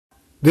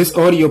This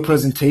audio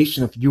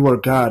presentation of You Are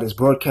God is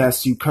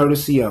broadcast to you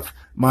courtesy of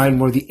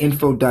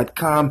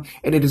MindworthyInfo.com,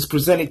 and it is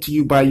presented to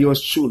you by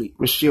yours truly,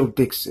 Rachelle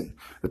Dixon.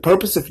 The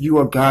purpose of You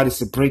Are God is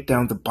to break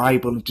down the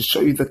Bible and to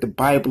show you that the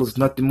Bible is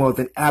nothing more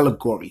than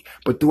allegory.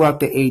 But throughout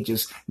the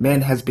ages,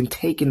 man has been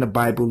taking the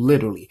Bible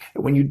literally.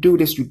 And when you do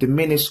this, you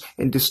diminish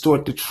and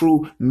distort the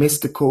true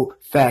mystical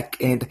fact,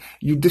 and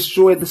you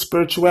destroy the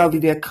spirituality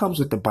that comes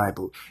with the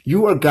Bible.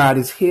 You Are God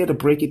is here to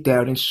break it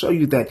down and show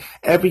you that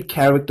every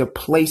character,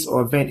 place,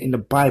 or event in the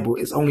Bible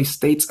is only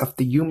states of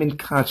the human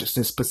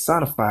consciousness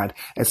personified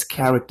as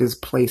characters,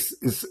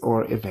 places,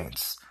 or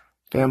events.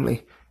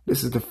 Family,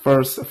 this is the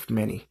first of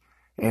many,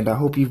 and I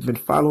hope you've been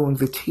following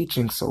the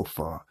teaching so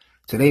far.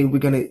 Today we're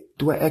going to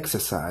do an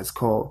exercise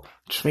called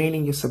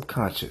training your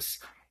subconscious.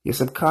 Your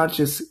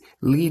subconscious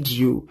leads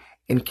you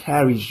and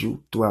carries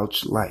you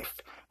throughout life.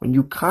 When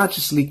you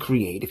consciously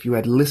create, if you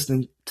had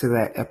listened to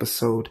that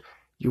episode,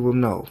 you will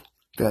know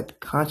that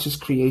conscious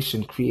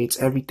creation creates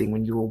everything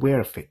when you're aware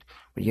of it.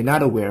 When you're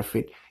not aware of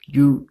it,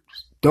 you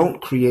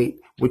don't create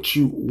what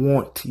you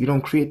want. You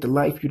don't create the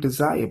life you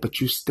desire, but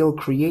you're still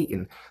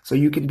creating. So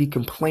you can be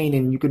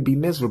complaining, you could be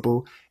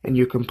miserable, and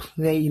you're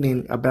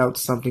complaining about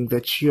something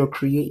that you're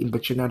creating,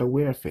 but you're not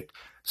aware of it.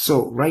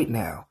 So right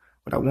now,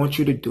 what I want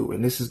you to do,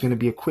 and this is going to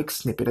be a quick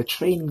snippet, a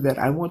training that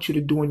I want you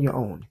to do on your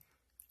own.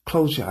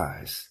 Close your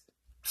eyes,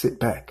 sit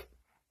back,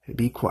 and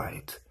be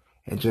quiet,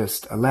 and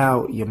just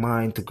allow your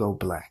mind to go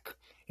black.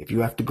 If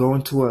you have to go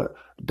into a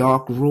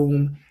dark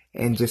room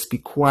and just be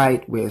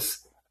quiet with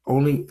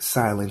only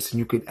silence, and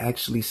you could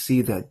actually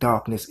see that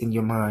darkness in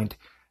your mind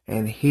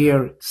and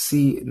hear,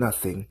 see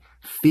nothing,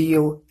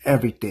 feel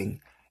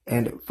everything.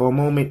 And for a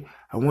moment,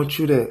 I want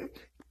you to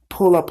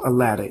pull up a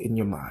ladder in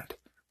your mind.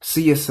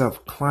 See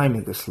yourself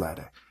climbing this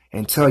ladder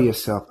and tell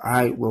yourself,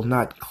 I will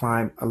not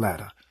climb a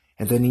ladder.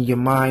 And then in your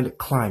mind,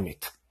 climb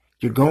it.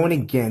 You're going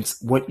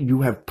against what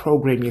you have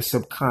programmed your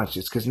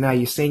subconscious, because now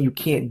you're saying you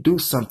can't do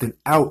something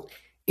out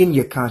in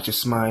your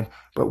conscious mind,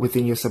 but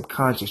within your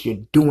subconscious,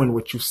 you're doing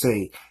what you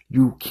say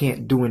you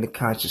can't do in the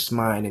conscious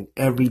mind, and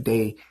every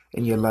day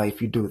in your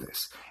life you do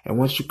this. And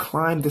once you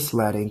climb this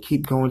ladder and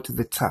keep going to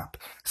the top,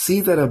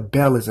 see that a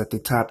bell is at the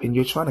top and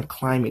you're trying to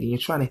climb it and you're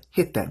trying to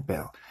hit that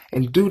bell,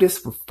 and do this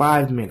for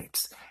 5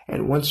 minutes.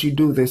 And once you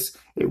do this,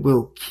 it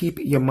will keep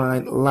your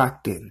mind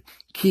locked in.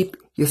 Keep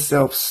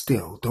yourself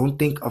still. Don't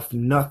think of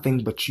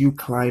nothing but you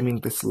climbing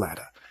this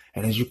ladder.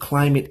 And as you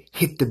climb it,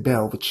 hit the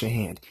bell with your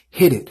hand.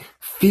 Hit it.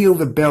 Feel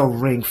the bell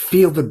ring.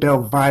 Feel the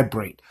bell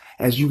vibrate.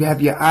 As you have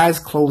your eyes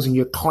closed and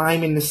you're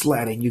climbing this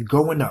ladder and you're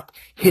going up,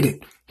 hit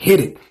it. Hit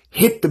it.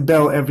 Hit the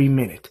bell every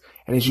minute.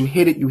 And as you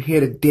hit it, you hear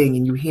the ding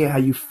and you hear how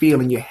you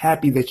feel, and you're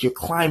happy that you're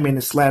climbing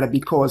this ladder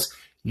because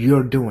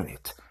you're doing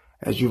it.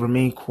 As you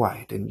remain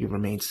quiet and you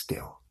remain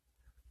still.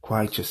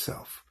 Quiet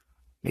yourself.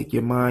 Make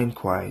your mind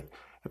quiet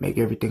and make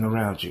everything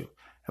around you.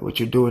 And what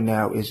you're doing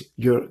now is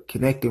you're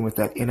connecting with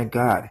that inner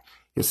God.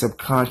 Your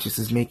subconscious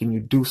is making you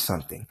do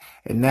something.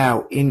 And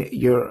now in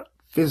your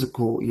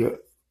your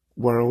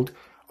world,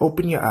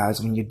 open your eyes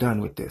when you're done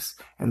with this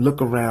and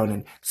look around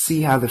and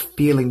see how the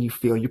feeling you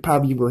feel. You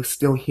probably will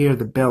still hear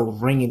the bell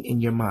ringing in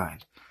your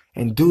mind.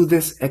 And do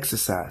this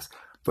exercise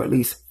for at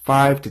least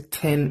 5 to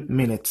 10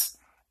 minutes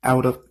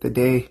out of the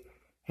day,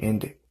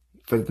 and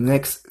for the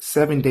next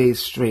 7 days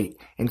straight,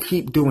 and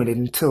keep doing it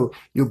until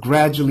you'll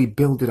gradually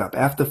build it up.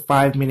 After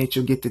 5 minutes,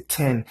 you'll get to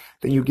 10,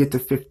 then you get to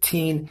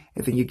 15,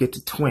 and then you get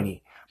to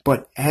 20.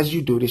 But as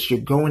you do this, you're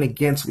going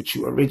against what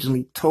you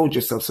originally told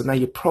yourself. So now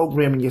you're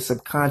programming your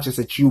subconscious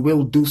that you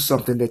will do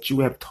something that you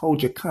have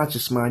told your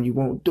conscious mind you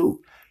won't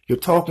do. You're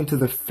talking to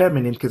the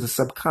feminine, because the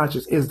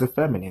subconscious is the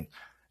feminine.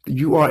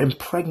 You are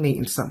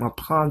impregnating something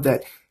upon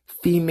that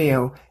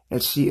female,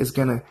 and she is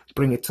going to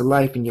bring it to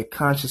life, and your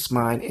conscious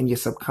mind and your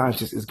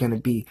subconscious is going to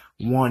be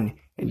one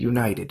and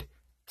united.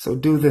 So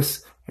do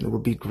this and it will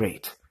be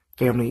great.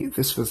 Family,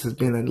 this has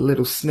been a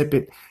little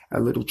snippet,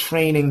 a little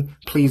training.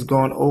 Please go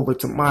on over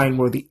to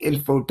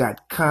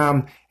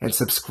mindworthyinfo.com and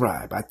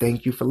subscribe. I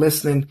thank you for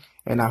listening,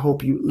 and I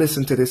hope you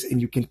listen to this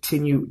and you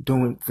continue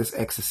doing this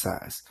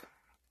exercise.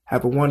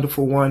 Have a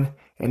wonderful one,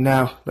 and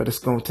now let us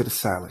go into the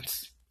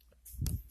silence.